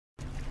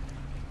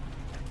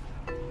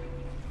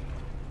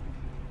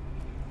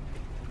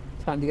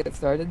Time to get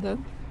started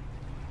then?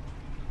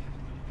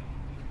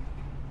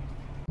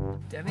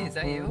 Demi, is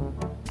that you?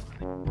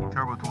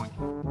 Turbo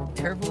Twinkie.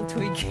 Turbo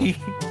Twinkie.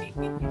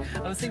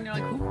 I was thinking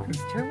like, who's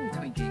Turbo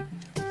Twinkie?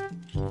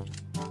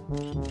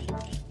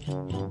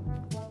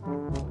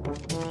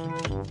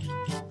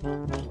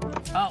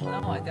 Oh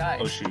no, I died.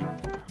 Oh shoot.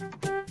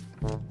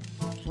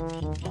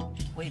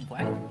 Wait,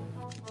 what?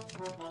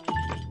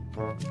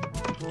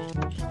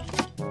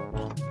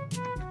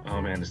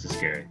 Oh man, this is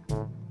scary.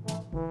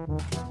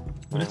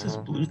 What is this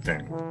blue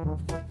thing?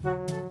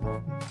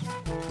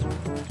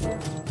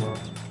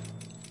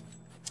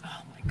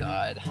 Oh my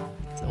god.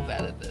 So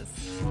bad at this.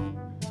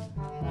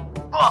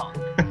 Oh!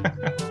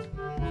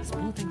 This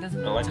blue thing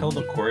doesn't I like do how the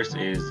anything. course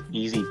is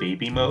easy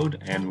baby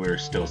mode and we're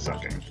still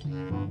sucking.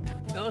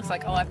 It looks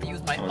like I'll have to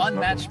use my Oh, it's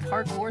unmatched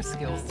parkour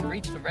skills to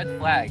reach the red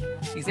flag.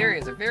 These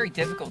areas are very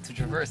difficult to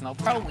traverse and I'll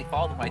probably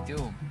fall to my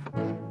doom.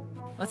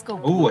 Let's go.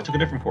 Ooh, I took a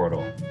different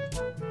portal.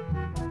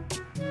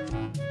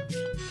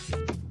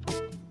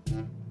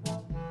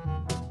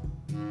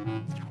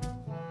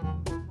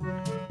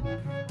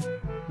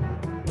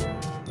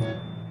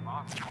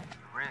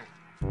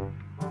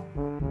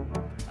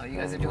 Oh, you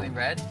guys are doing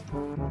red?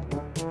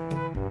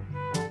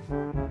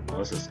 Oh,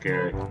 this is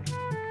scary.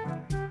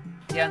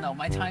 Yeah, no,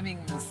 my timing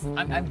is...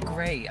 I'm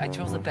gray. I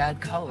chose a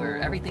bad color.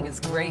 Everything is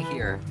gray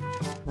here.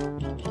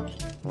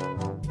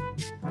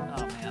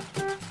 Oh, man.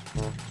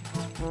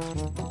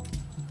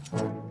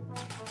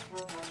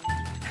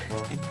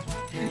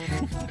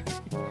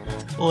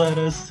 Let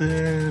us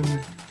in.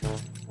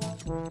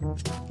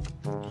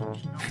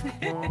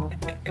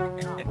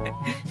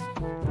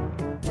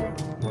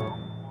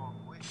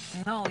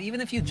 No, even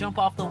if you jump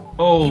off the...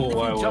 Oh, even if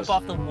you I jump was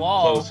off the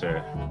wall,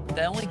 closer.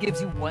 that only gives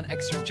you one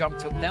extra jump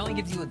to... That only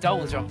gives you a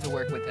double jump to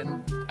work with,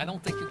 and I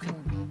don't think you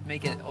can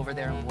make it over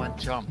there in one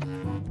jump.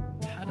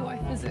 How do I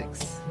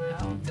physics?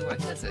 How do I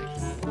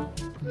physics?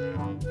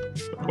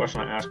 The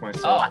question I ask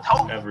myself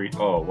Oh. every...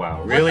 Oh,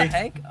 wow. Really? What the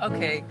heck?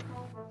 Okay.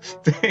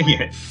 Dang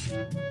it.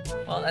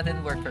 Well, that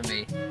didn't work for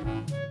me.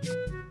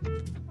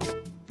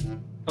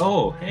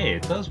 Oh, hey,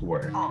 it does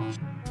work. Oh.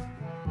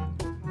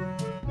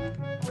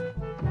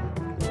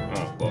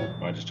 Oh, well,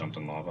 I just jumped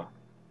in lava.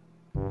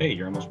 Hey,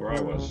 you're almost where I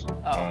was.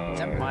 Oh,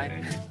 never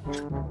mind.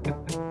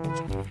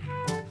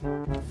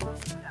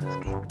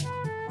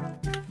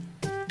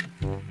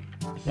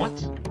 What?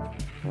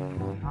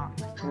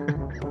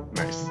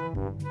 Nice.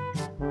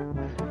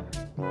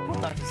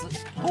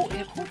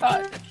 Who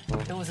thought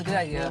it was a good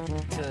idea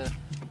to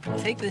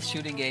take this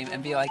shooting game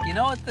and be like, you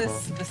know what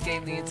this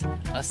game needs?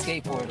 A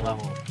skateboard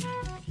level.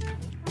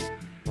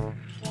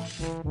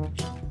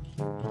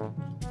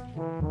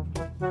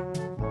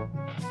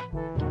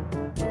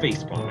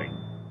 Face bombing.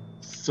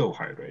 So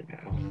hard right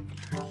now.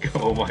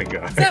 Oh my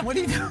god. Sam, what are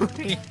you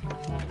doing?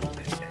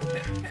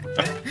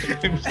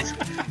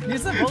 You're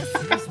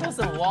supposed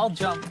to wall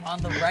jump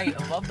on the right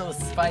above those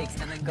spikes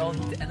and then go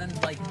and then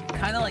like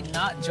kind of like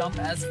not jump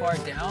as far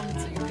down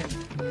so you can.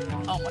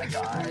 Oh my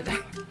god!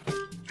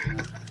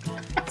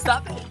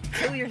 Stop it!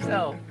 Kill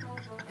yourself!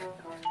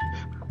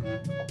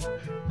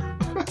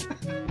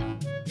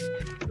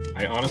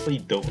 I honestly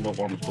don't know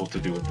what I'm supposed to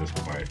do at this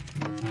part.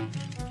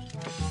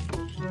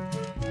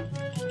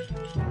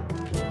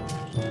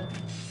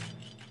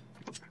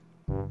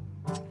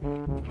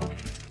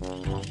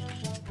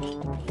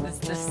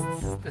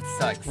 This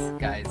sucks,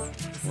 guys.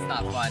 This is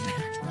not fun.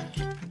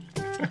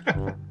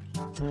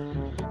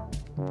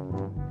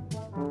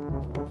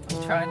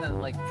 I'm trying to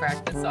like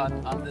practice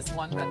on this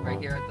one right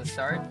here at the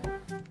start.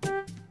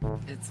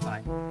 It's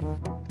fine.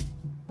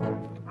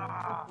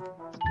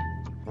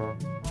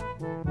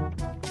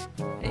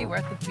 Hey, we're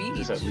at the beach.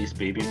 Is this at least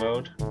baby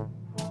mode?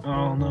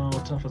 Oh no,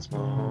 tough as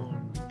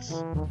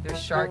bones.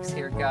 There's sharks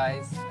here,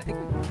 guys. I think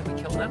can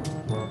we kill them?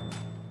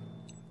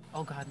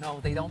 Oh god, no,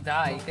 they don't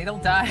die. They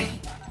don't die.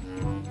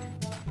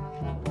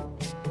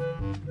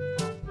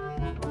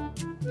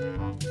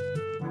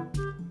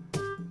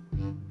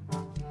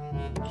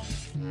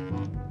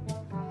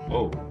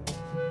 Oh,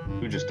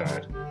 who just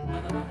died?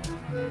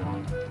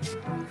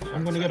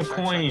 I'm gonna get a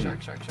coin.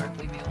 Shark,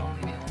 leave me alone,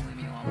 leave me alone, leave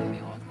me alone, leave me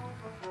alone.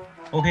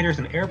 Oh, hey, there's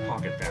an air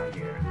pocket down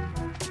here.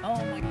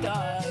 Oh my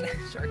god,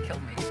 shark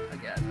killed me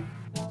again.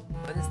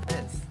 What is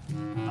this?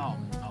 Oh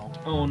no.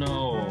 Oh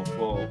no,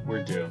 well,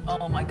 we're doomed.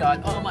 Oh my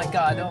god, oh my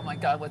god, oh my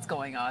god, what's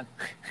going on?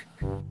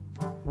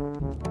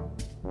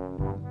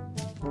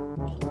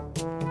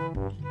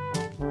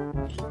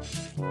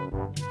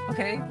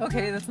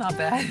 Okay, that's not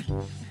bad. Oh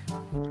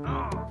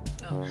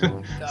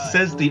my god.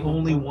 Says the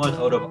only one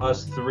out of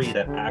us three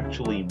that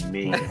actually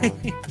made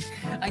it.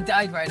 I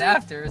died right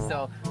after,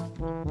 so...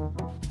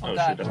 Oh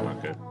god. shit, that's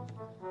not good.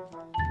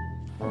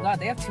 Oh god,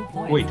 they have 2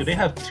 points. Wait, do they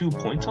have 2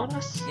 points on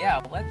us?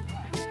 Yeah, what?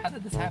 How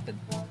did this happen?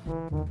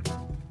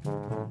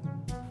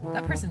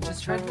 That person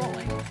just tried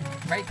rolling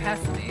right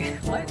past me.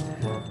 What?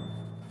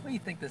 What do you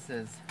think this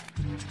is?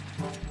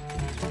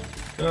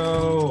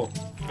 Go!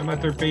 I'm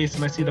at their base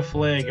and I see the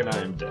flag and I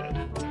am dead.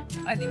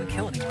 I didn't even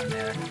kill anyone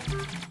there.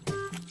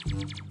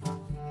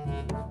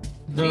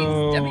 No,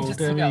 Jeez, Debbie just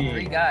took out Debbie.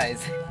 3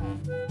 guys.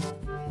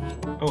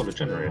 Oh, the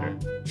generator.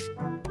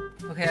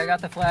 Okay, I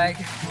got the flag.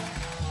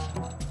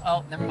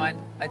 Oh, never mind.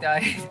 I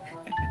died.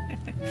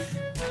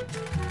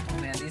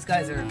 Oh man, these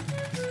guys are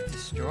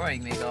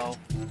destroying me though.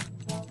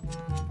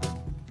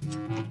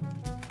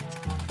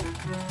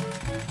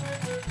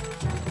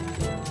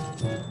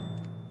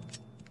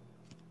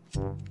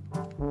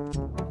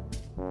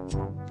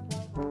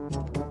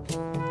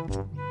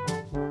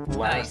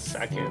 Last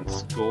second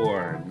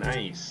score.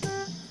 Nice.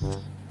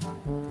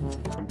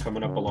 I'm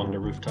coming up along the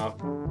rooftop.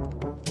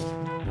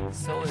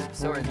 So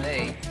are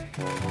they.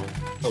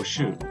 Oh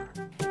shoot.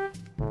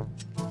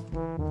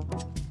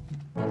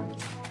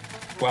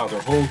 Wow,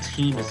 their whole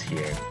team is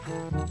here.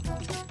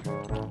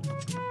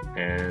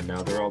 And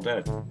now they're all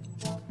dead.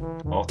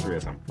 All three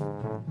of them.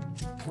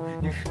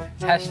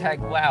 Hashtag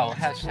wow,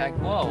 hashtag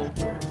whoa.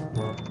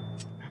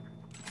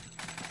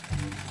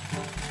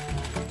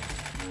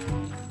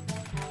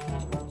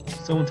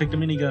 Someone take the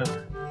minigun.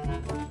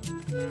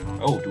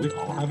 Oh, do we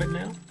all have it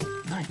now?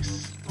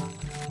 Nice.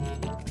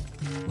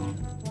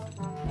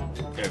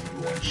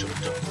 Everyone should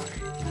die.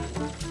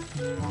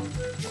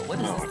 What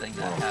is this thing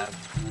that I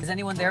have? Is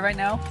anyone there right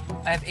now?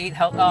 I have 8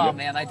 health. Oh Yep.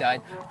 man, I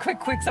died.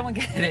 Quick, someone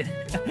get it.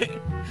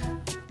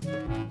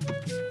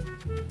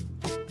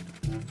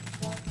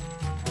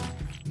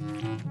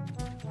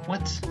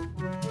 What?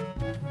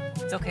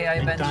 It's okay, I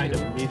avenged died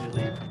you.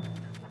 immediately.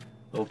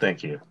 Oh,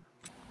 thank you.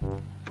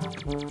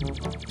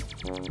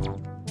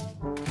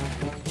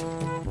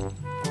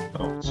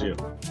 Oh, it's you.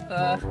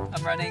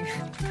 I'm running.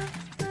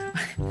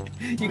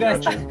 You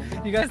guys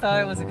thought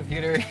I was a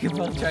computer. You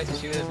both tried to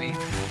shoot at me.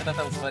 I thought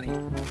that was funny.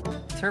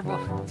 Turbo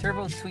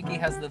Twinkie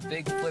has the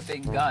big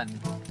flipping gun.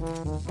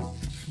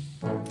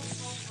 I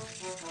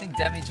think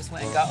Demi just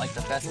went and got like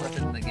the best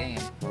weapon in the game.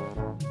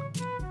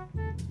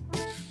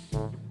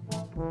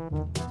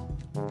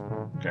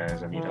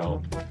 Guys, I need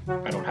help.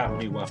 I don't have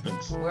any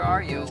weapons. Where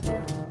are you?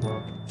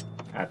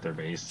 At their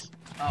base.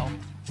 Oh.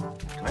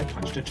 Can I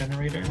punch the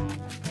generator?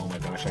 Oh my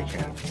gosh, I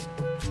can.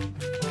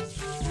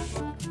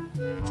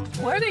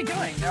 What are they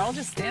doing? They're all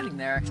just standing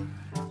there.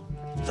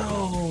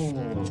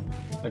 Oh!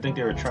 I think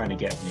they were trying to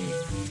get me.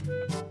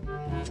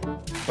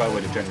 By the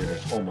way, the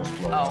generator's almost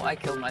blown Oh, up. I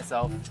killed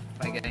myself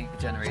by getting the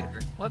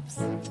generator. Whoops.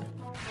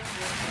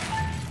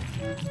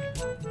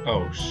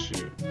 Oh,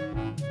 shoot.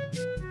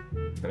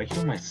 Did I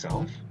kill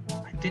myself?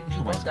 I did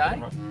kill myself.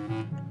 Die?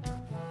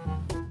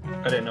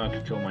 I didn't know I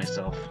could kill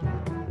myself.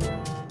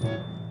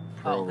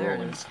 Pro Oh, there it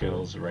rolling is.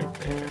 skills right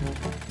there.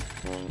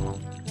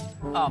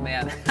 Oh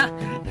man.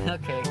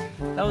 Okay,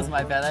 that was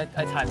my bad.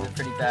 I timed it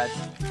pretty bad.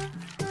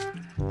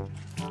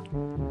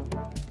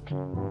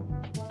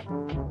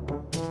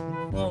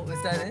 Oh,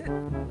 is that it?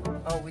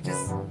 Oh, are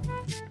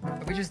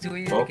we just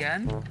doing it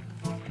again?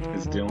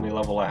 It's the only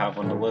level I have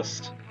on the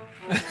list.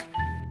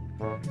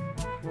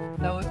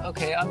 No,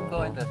 okay, I'm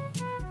going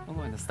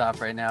to stop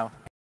right now.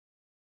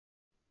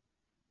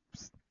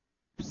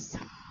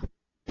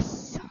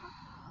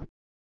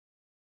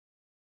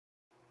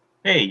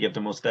 Hey, you have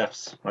the most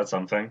deaths. That's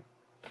something.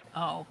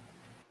 Oh,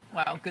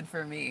 wow, good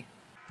for me.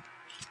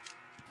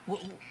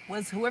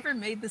 Was whoever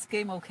made this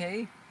game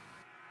okay?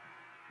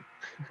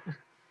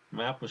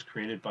 Map was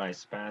created by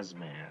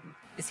Spazman.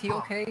 Is he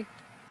okay?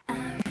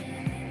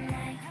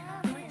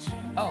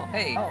 Oh,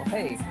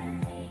 hey.